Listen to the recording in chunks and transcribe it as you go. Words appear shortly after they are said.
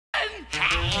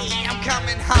I'm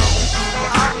coming home,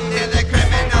 home to the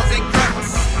criminals and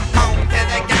crooks, home to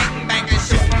the gangbangers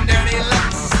shooting dirty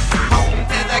looks, home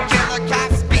to the killer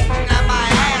cops beating on my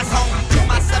ass, home to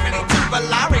my 72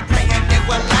 Valari praying it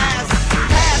will last.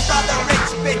 Past all the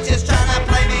rich bitches trying to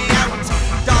play me out.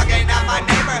 Dog ain't out my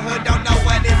neighborhood, don't know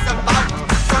what it's about.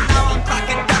 So now I'm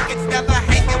clocking duckets, never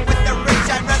hanging with the rich.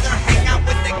 I'd rather hang out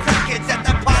with the crickets at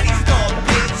the party store,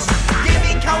 bitch. Give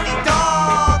me Coney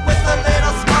dog with a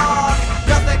little smog.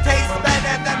 Nothing tastes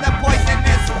better than the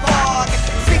poisonous fog.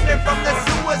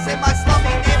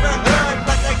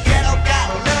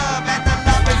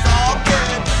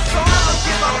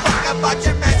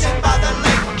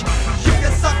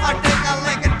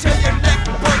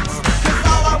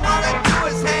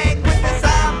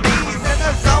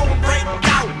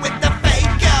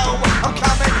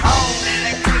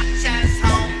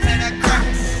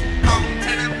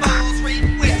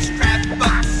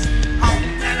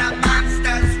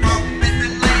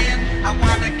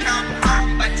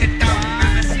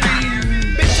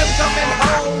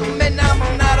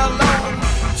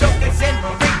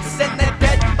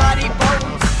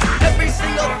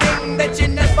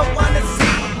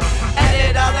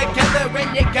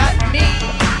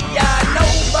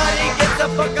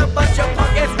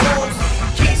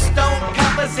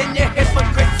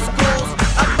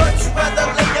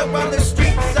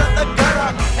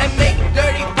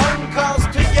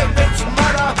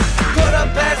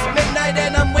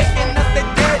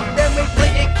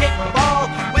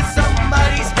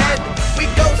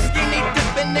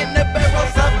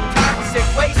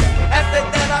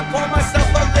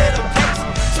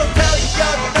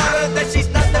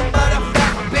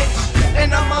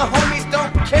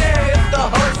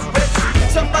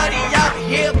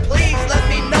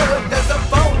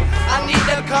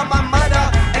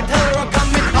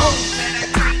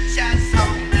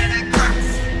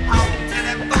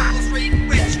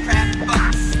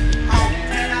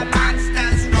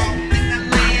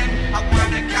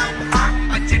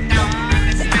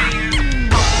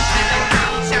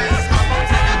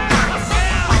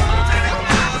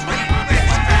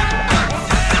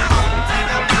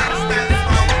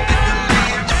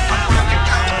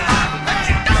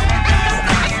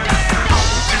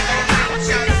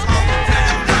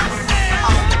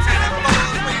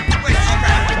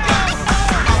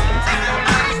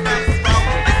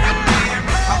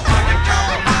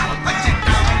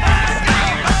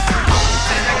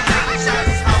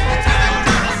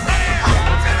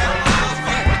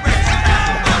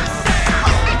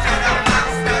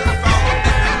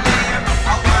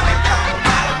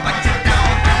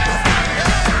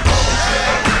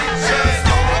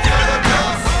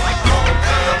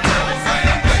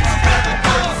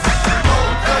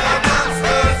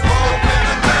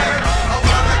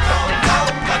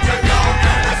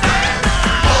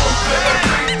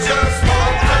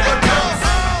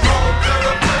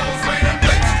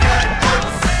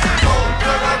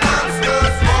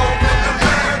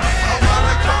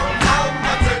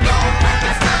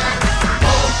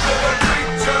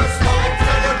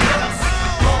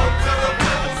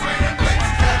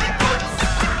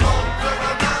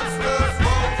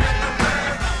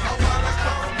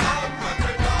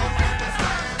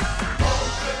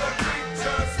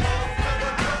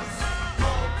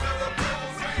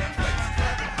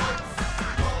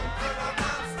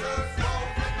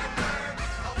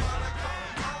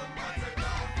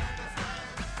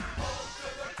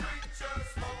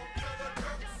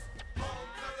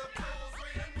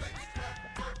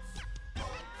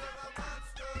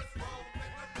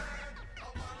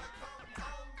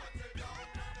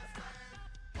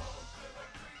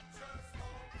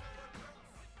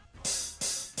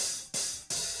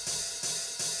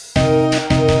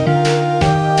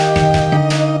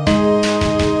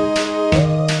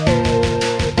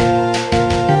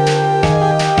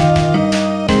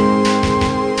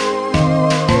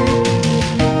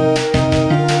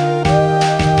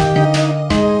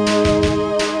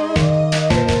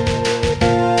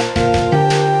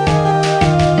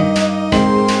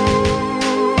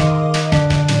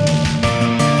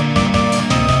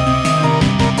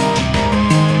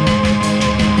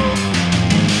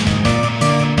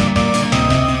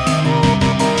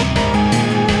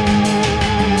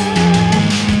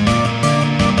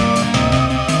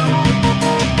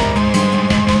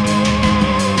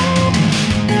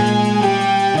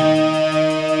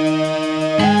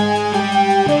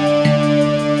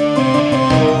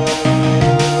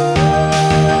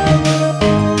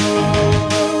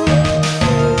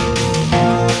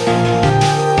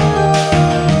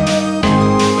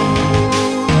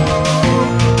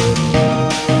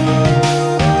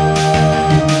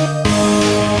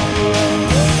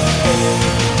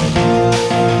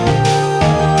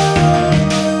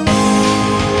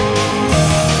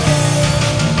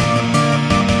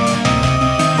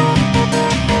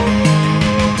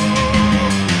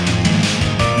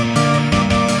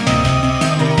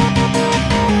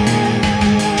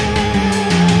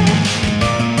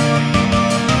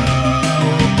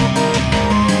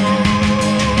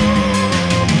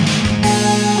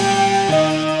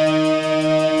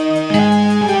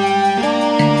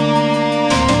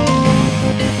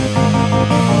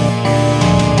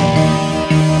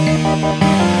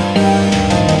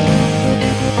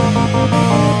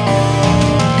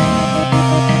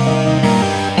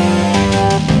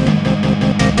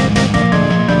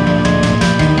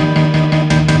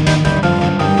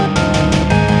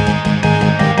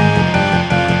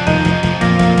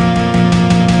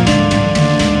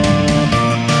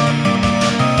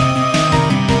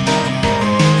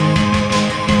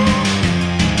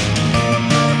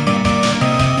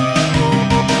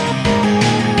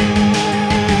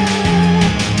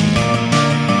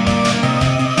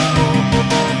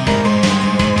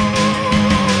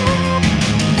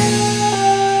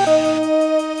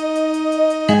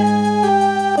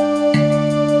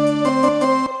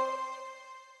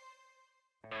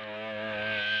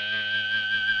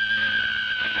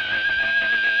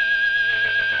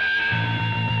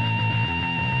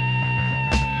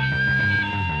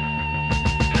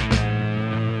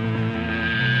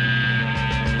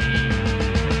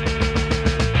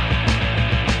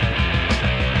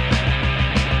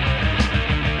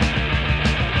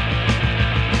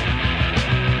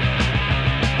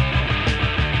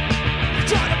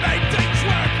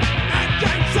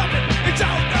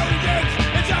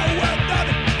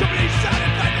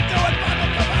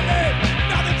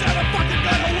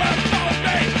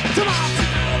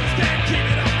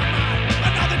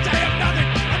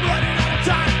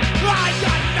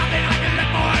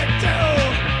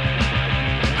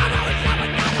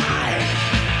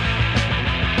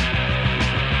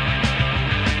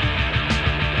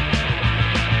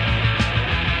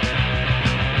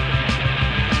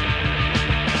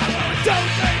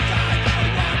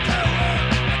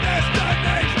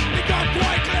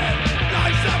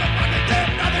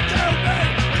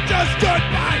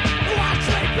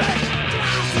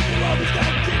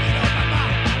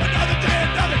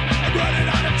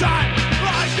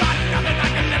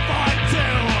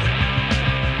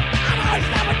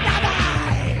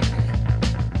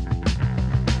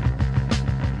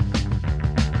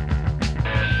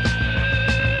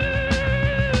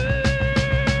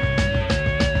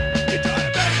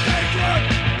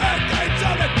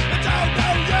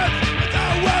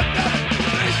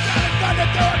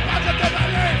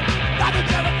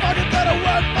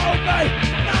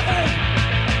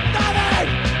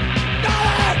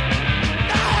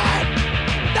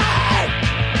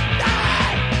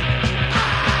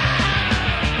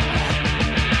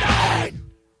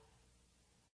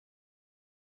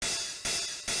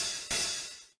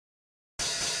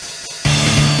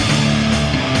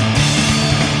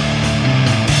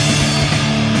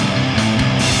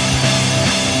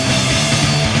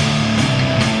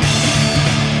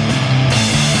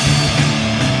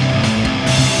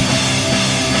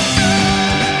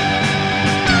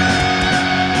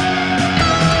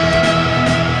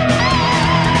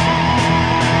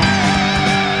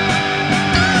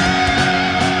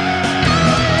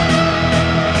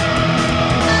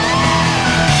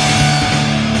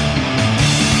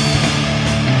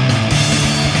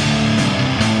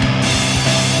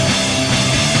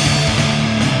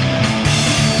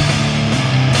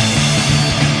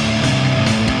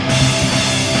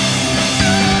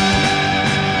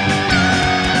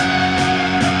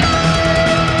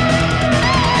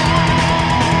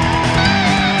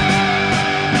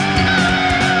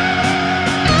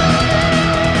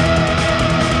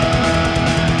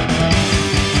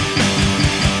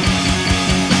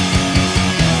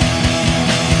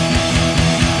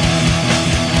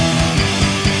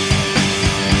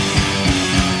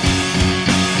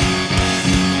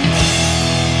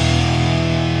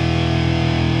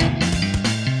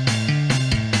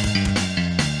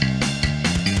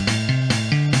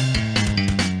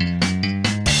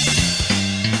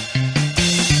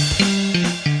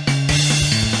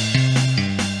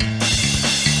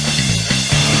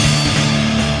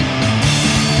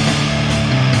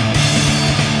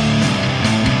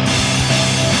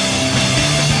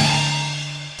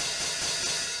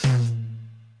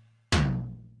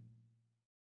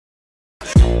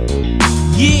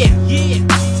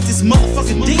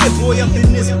 boy up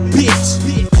in this bitch.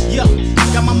 Yo,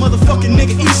 got my motherfucking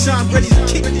nigga Eshawn ready to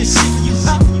kick this shit for you,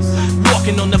 huh?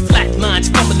 Walking on the flat lines,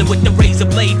 fumbling with the razor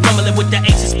blade, fumbling with the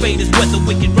ace of spades. Whether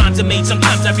wicked rhymes are made,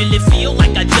 sometimes I really feel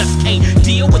like I just can't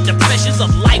deal with the pressures of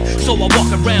life. So I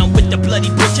walk around with the bloody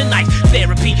butcher knife.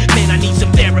 Therapy, man, I need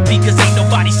some therapy, cause ain't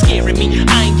nobody scaring me.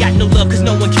 I ain't got no love, cause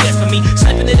no one cares for me.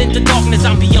 Slipping it into darkness,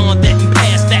 I'm beyond that and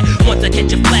past that. Once I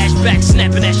catch a flashback,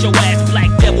 snapping at your ass,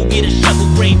 black devil, get a shovel,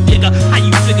 grave digger. How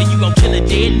you figure you gon' kill a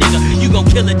dead nigga? You gon'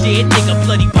 kill a dead nigga,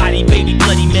 bloody body, baby,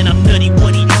 bloody man, I'm nutty,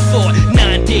 woody. 4,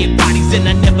 9 dead bodies and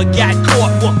I never got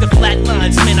caught. Walk the flat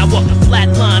lines, man, I walk the flat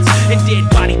lines. And dead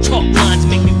body talk lines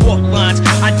make me walk lines.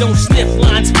 I don't sniff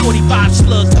lines, 45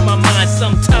 slugs to my mind.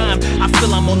 Sometime I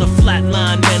feel I'm on the flat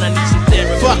line, man, I need some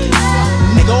therapy. Fuck it,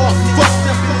 nigga all fucked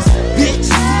up in this bitch.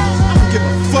 I don't give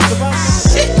a fuck about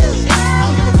shit. I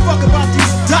don't give a fuck about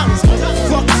these dollars,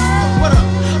 motherfucker. What up?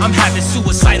 I'm having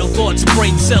suicidal thoughts,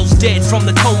 brain cells dead from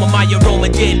the coma, my aroma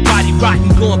dead, body rotten,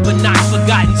 gone but not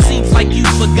forgotten. Seems like you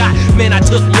forgot, man, I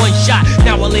took one shot,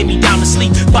 now I lay me down to sleep,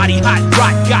 body hot,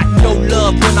 rot, got no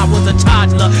love when I was a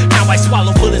toddler. Now I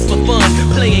swallow bullets for fun,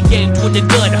 playing games with the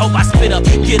gun, hope I spit up,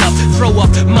 get up, throw up,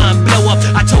 mind blow up.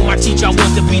 I told my teacher I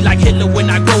want to be like Hitler when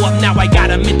I grow up, now I got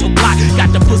a mental block,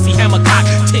 got the pussy hammer cock,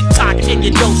 tick tock, and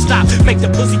you don't stop, make the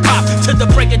pussy pop, to the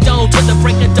break of dawn, to the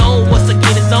break of dawn, once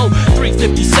again it's on,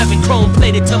 357 chrome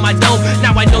plated to my dome.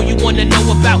 Now I know you wanna know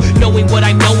about knowing what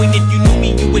I'm knowing. If you knew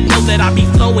me, you would know that I be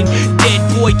flowing. Dead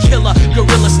boy killer,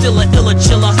 gorilla still a illa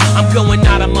chiller. I'm going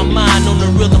out of my mind on the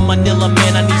real of Manila,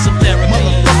 man. I need some therapy.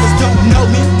 Motherfuckers don't know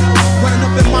me, running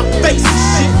up in my face and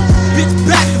shit. Bitch,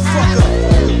 back the fuck up.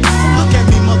 Don't look at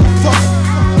me, motherfucker.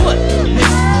 What,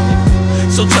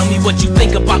 nigga? So tell me what you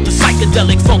think about the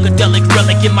psychedelic, funkadelic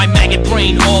relic in my maggot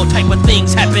brain. All type of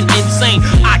things happen insane.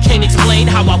 I can't explain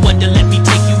how I wonder, let me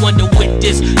take you under with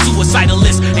this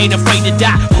suicidalist, ain't afraid to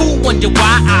die. Who wonder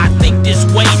why I think this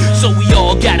way? So we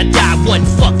all gotta die one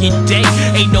fucking day.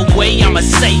 Ain't no way I'ma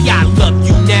say I love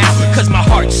you now, cause my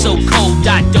heart's so cold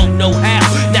I don't know how.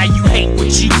 Now you hate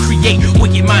what you create,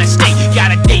 wicked mind state.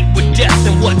 Got a date with death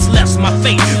and what's left's my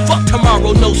fate. Fuck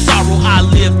tomorrow, no sorrow, I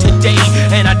live today.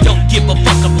 And I don't give a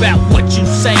fuck about what you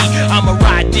say. I'ma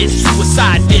ride this,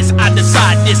 suicide this, I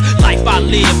decide this life I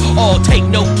live, all take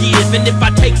no give. And if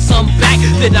I take some back,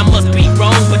 then I must be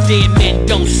wrong. But dead men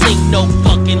don't sing no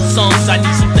fucking songs, I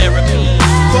need some therapy.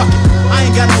 Fuck it, I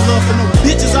ain't got no love for no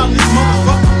bitches out in this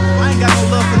motherfucker. I ain't got no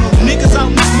love for no niggas out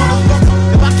in this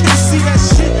motherfucker. If I can't see that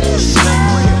shit, shit ain't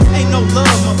real. Ain't no love,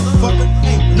 motherfucker.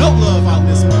 Ain't no love out in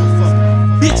this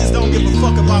motherfucker. Bitches don't give a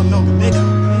fuck about no nigga.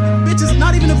 Bitches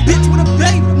not even a bitch with a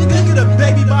baby. Nigga, get a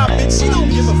baby by a bitch, she don't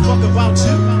give a fuck about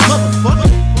you, motherfucker.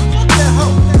 Fuck that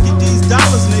hoe. Get these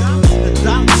dollars, nigga. The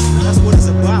dollars, that's what it's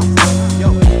about.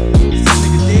 Yo, this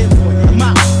nigga dead boy, get him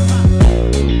out.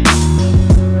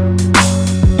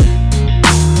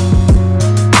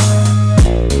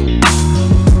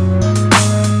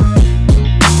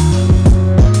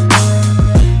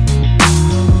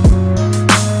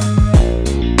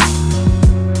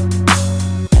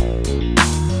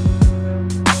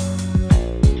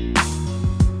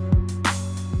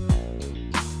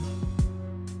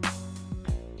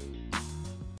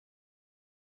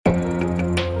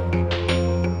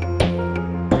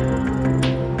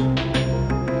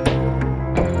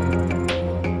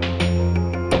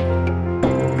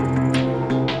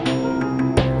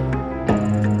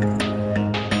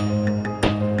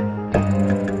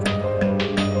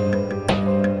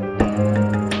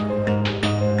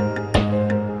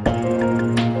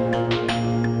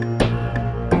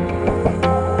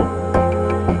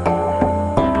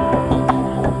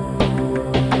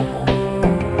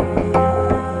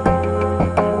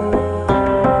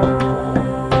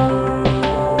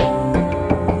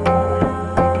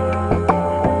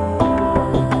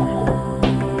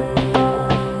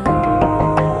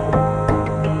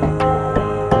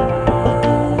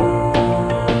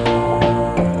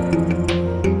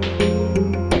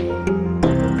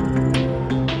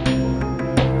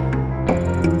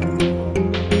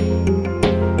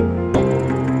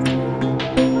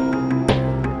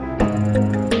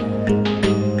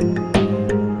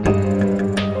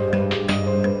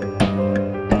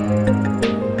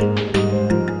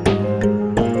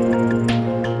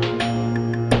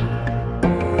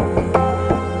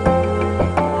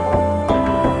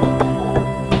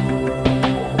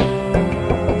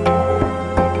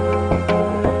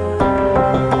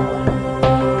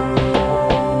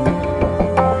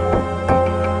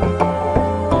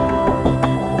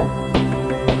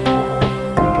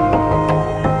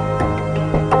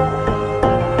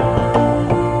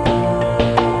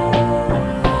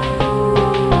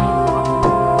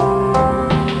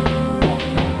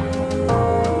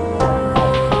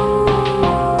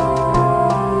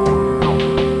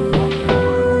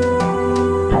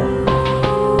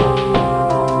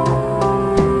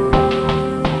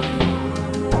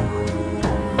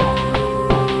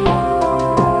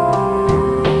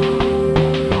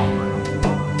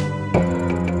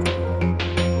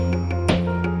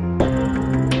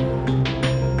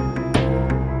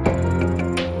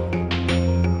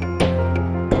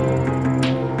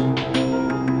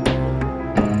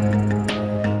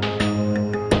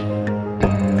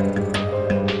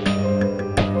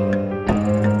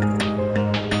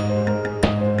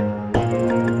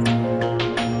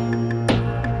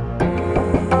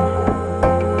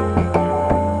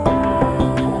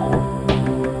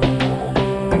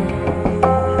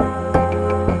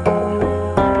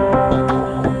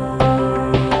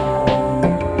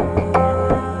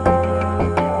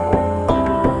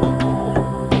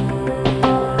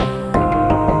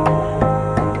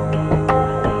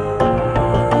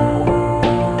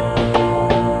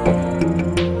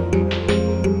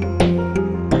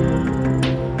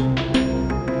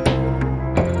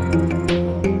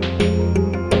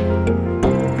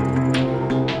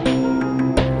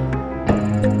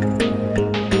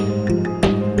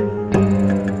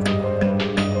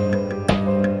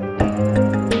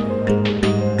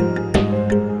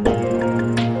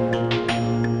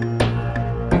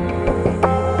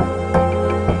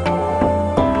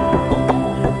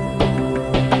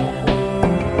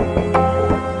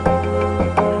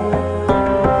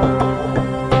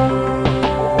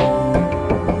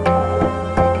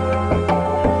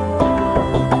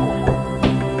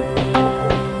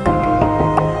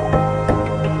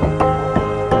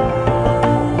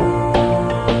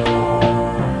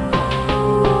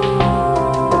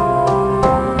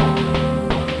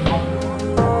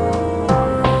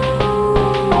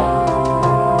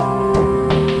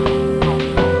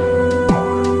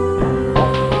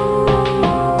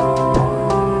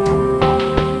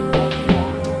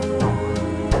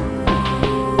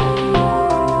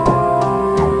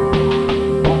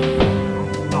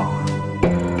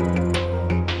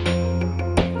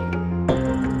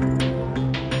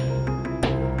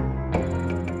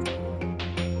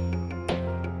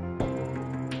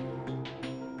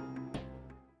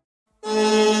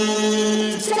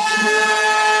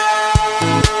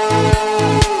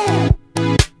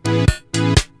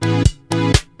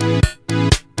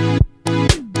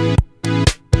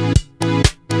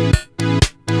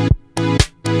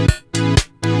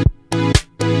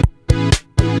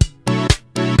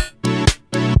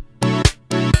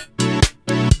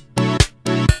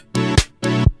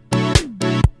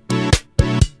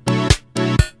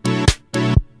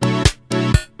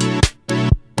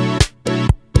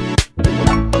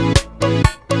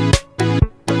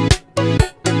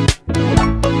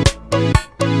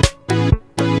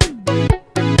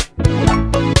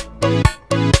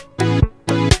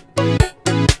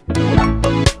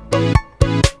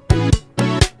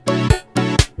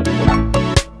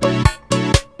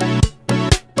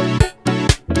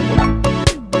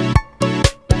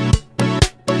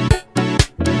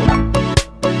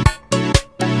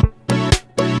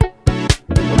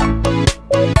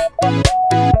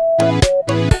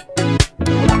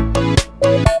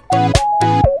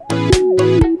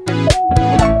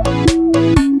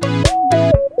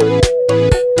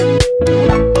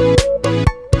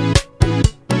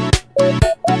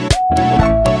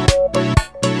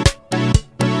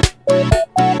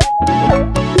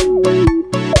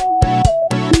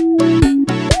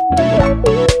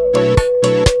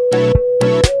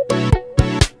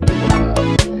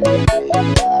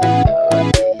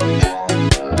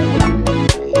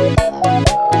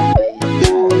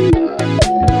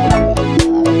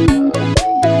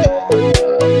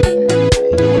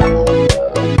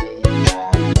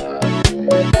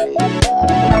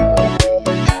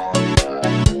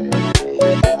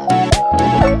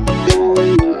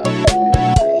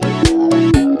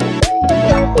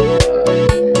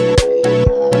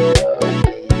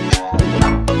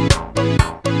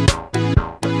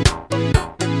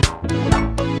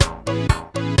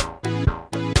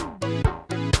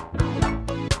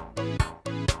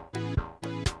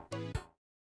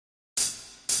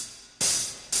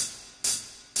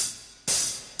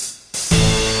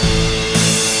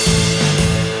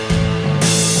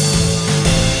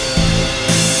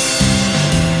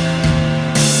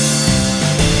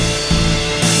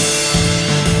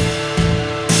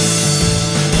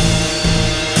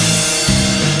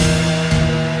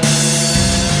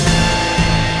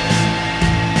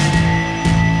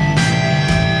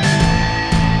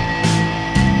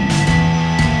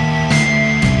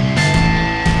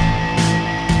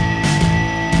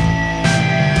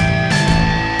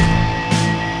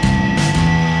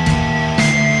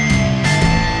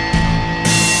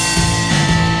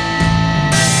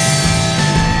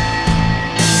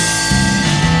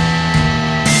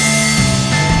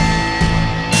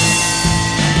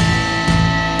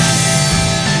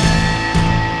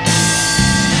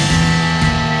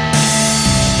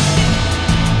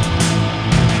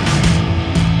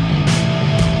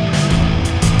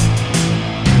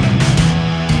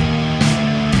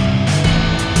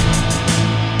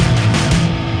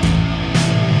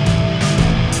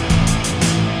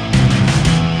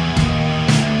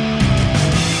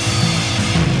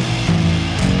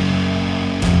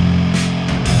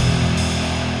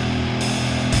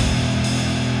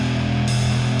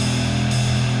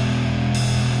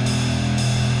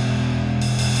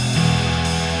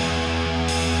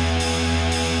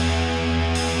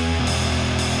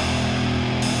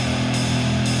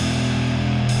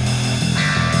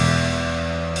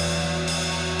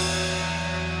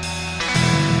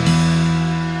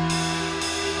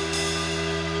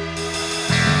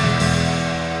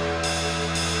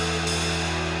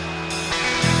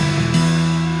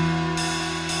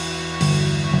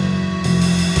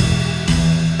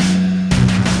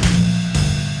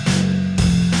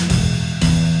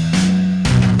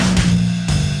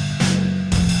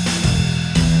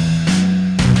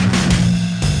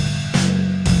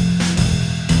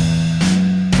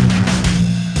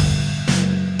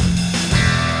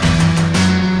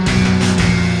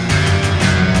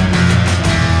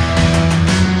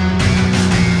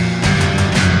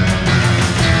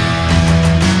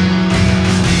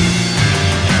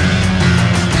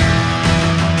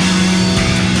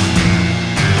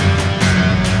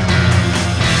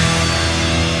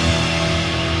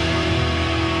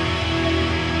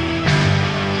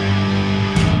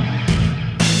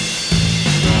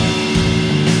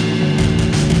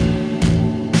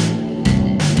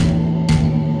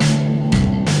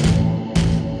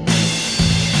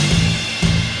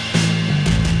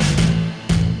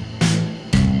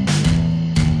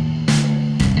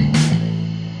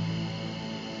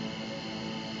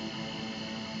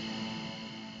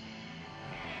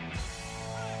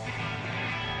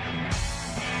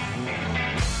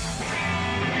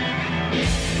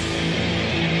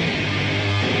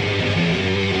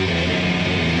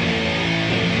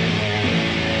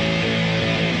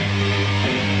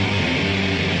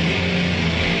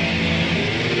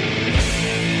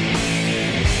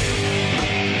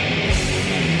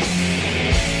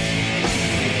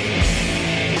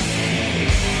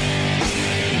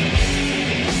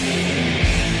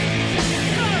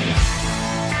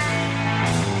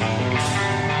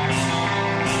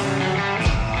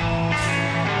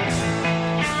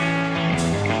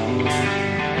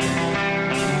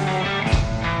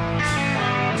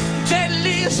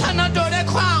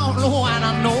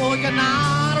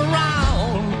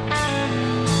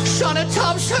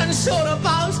 and shoulder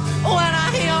bows when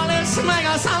I hear this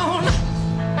mega sound.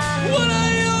 When I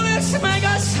hear this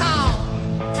mega sound,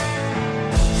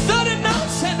 30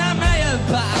 notes in the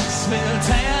mailbox, feel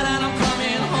tired and I'm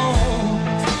coming home.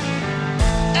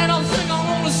 And I think I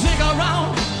want to stick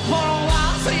around for a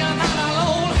while so you're not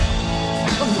alone.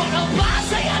 For a while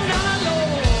so you're not alone.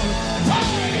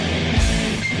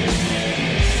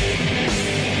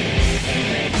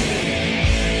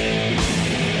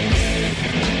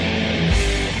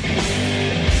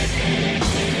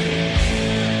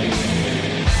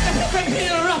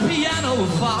 Hear a piano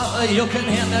fall, you can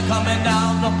hear me coming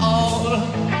down the hall.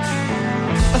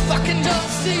 If I can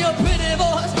just see your pretty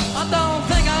voice, I don't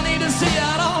think I need to see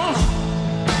at all.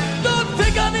 Don't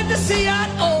think I need to see at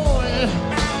all.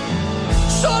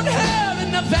 Short hair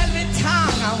and a velvet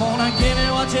tongue, I wanna give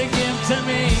you what you give to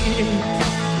me.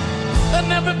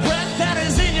 And every breath that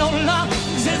is in your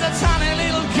lungs is a tiny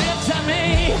little gift to me.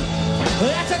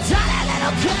 That's a tiny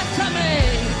little gift to me.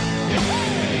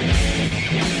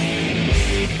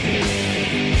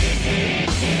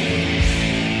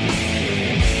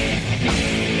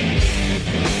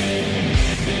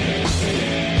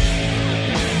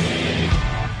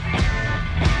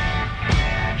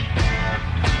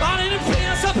 I didn't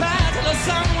feel so bad till the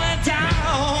sun went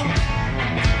down.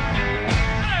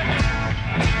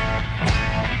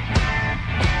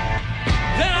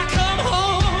 Then I come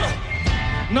home,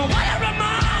 no wire in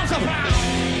my arms around,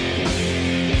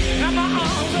 and my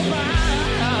arms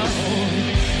around.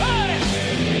 Hey!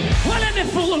 Well, any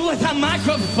fool with a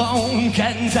microphone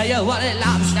can tell you what he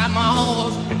loves the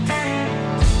most.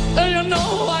 And you know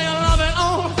why you love it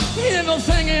all. You're no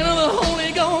thinking of the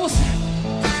Holy Ghost.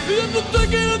 You're no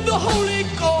thinking of the Holy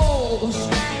Ghost.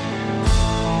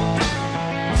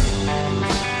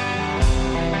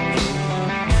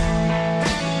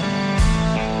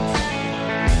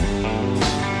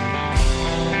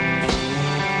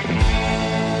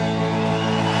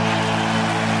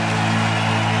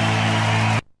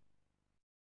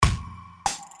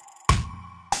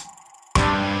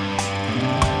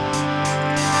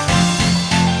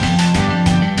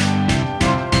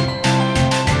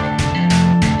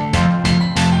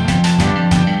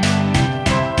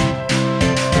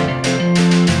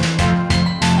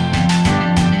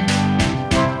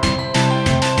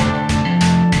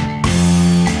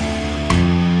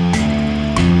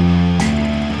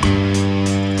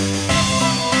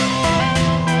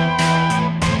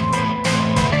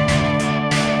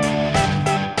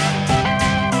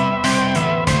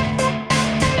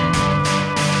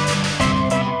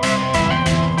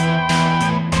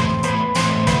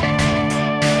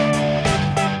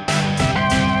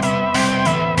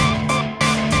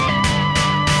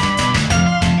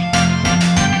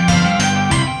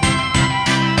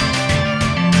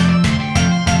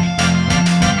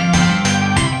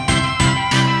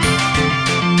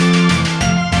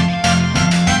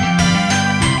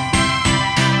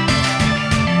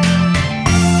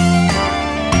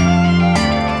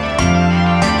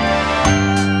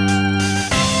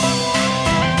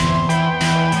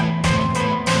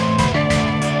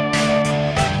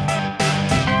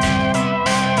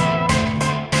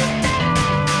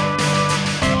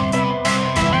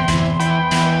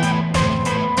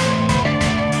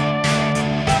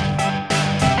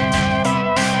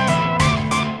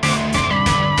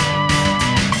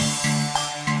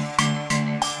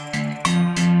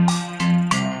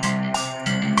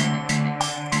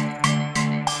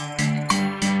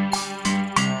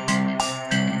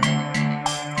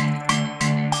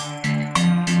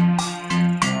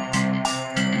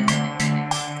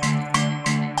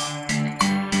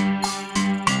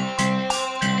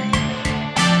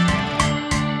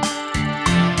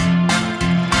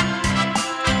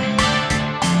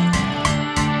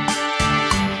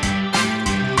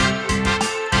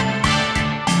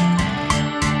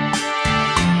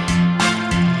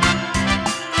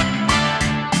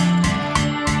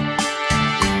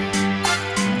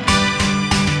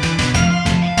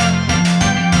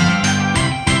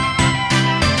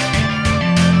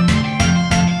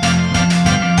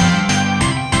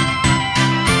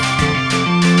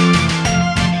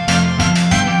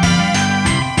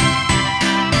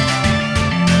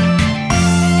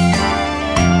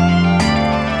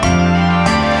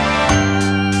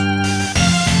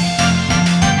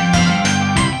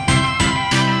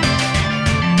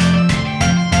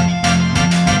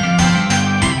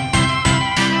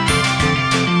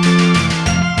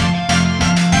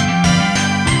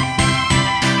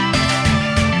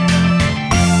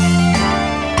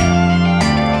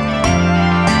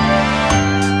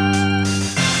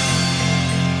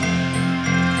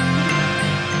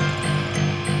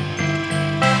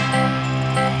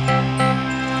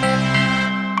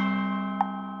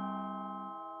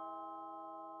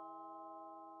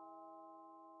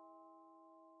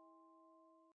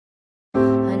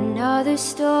 Another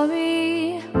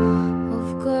story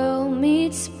of girl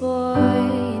meets boy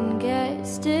and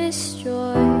gets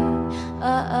destroyed.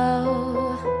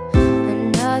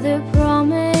 Another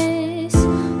promise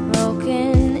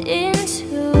broken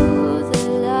into the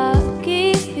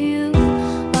lucky few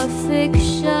of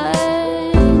fiction.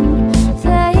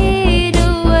 Fade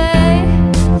away,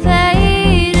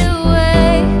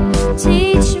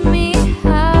 teach me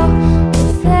how to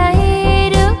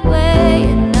fade away.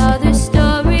 Another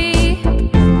story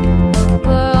of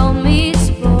girl meets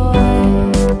boy.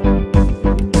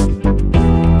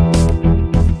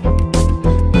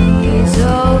 He's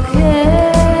okay,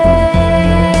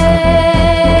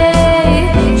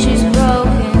 she's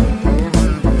broken.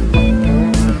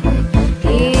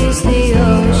 He's the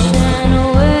ocean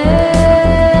waves,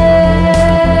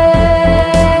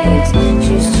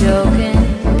 she's choking.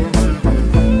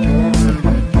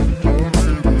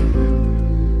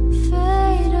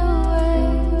 Fade away,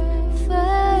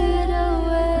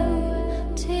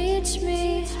 teach me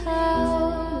how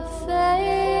to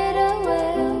fade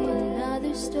away.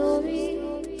 Another story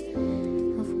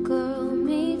of girl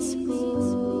meets boy.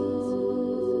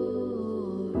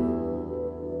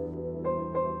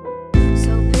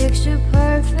 So picture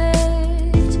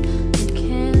perfect, it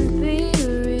can't be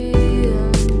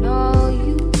real, and all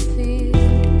you feel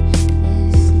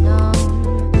is numb.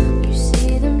 You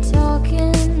see them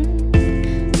talking,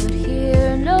 but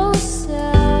hear no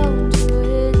sound to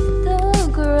hit the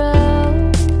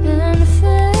ground and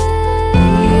fade.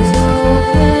 He's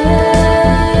open,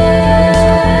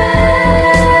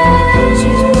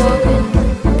 she's broken.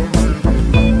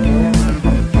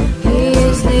 He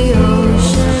is the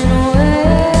ocean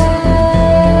waves,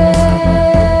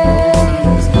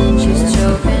 she's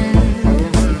choking.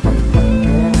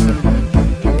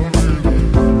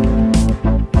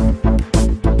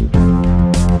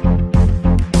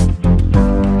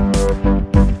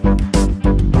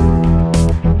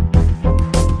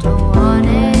 Don't want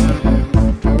it,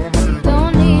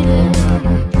 don't need it,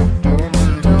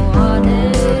 don't want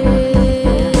it,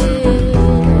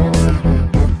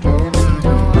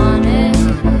 don't want it,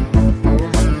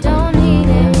 don't need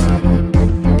it,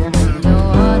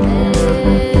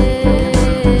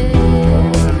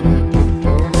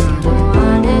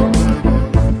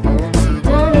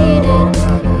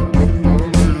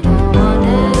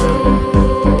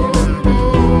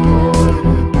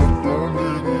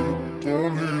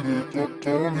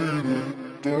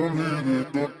 don't want it,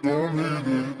 don't want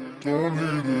it, don't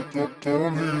need it,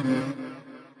 don't want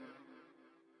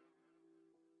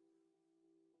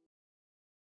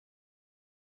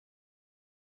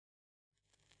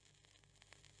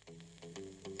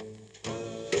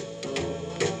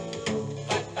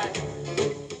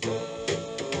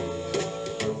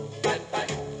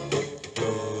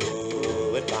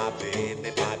Goodbye, baby,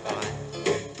 bye-bye.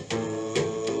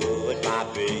 Goodbye,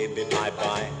 baby,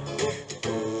 bye-bye.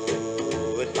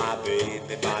 Goodbye,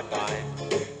 baby, bye-bye.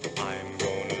 I'm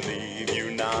gonna leave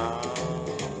you now.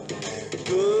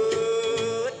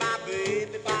 Goodbye,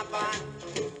 baby, bye-bye.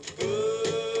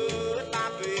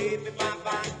 Goodbye, baby,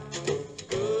 bye-bye.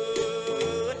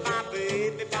 Goodbye,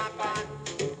 baby, bye-bye.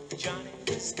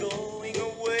 Johnny's going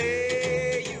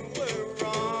away. You were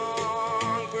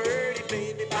wrong, Birdie,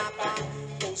 baby, bye-bye.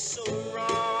 Oh, so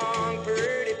wrong,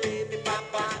 Birdie, baby,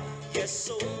 bye-bye. Yes,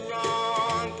 so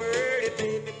wrong, Birdie,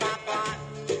 baby, bye-bye.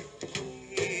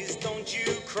 Please don't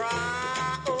you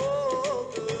cry. Oh,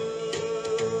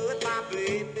 goodbye,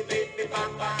 baby, baby,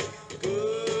 bye-bye.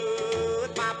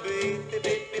 Goodbye, baby,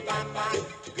 baby, bye-bye.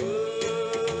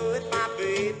 Goodbye,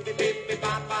 baby, baby,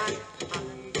 bye-bye.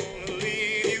 I'm gonna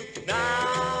leave you now.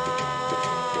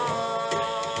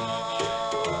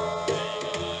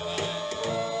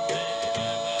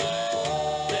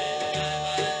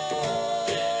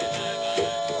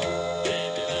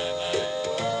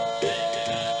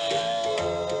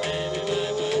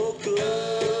 Oh,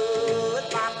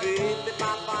 goodbye, baby,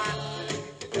 bye-bye.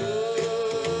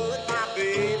 Goodbye,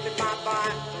 baby,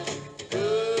 bye-bye.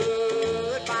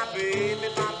 Goodbye, baby,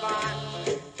 bye-bye.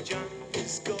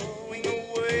 Johnny's going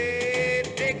away.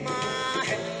 Take my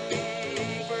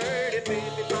hand, Birdie,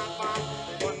 baby, bye-bye.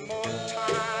 One more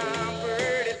time,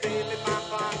 Birdie, baby,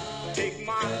 bye-bye. Take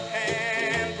my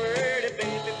hand, Birdie,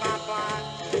 baby, bye-bye.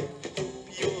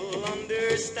 You'll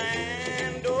understand.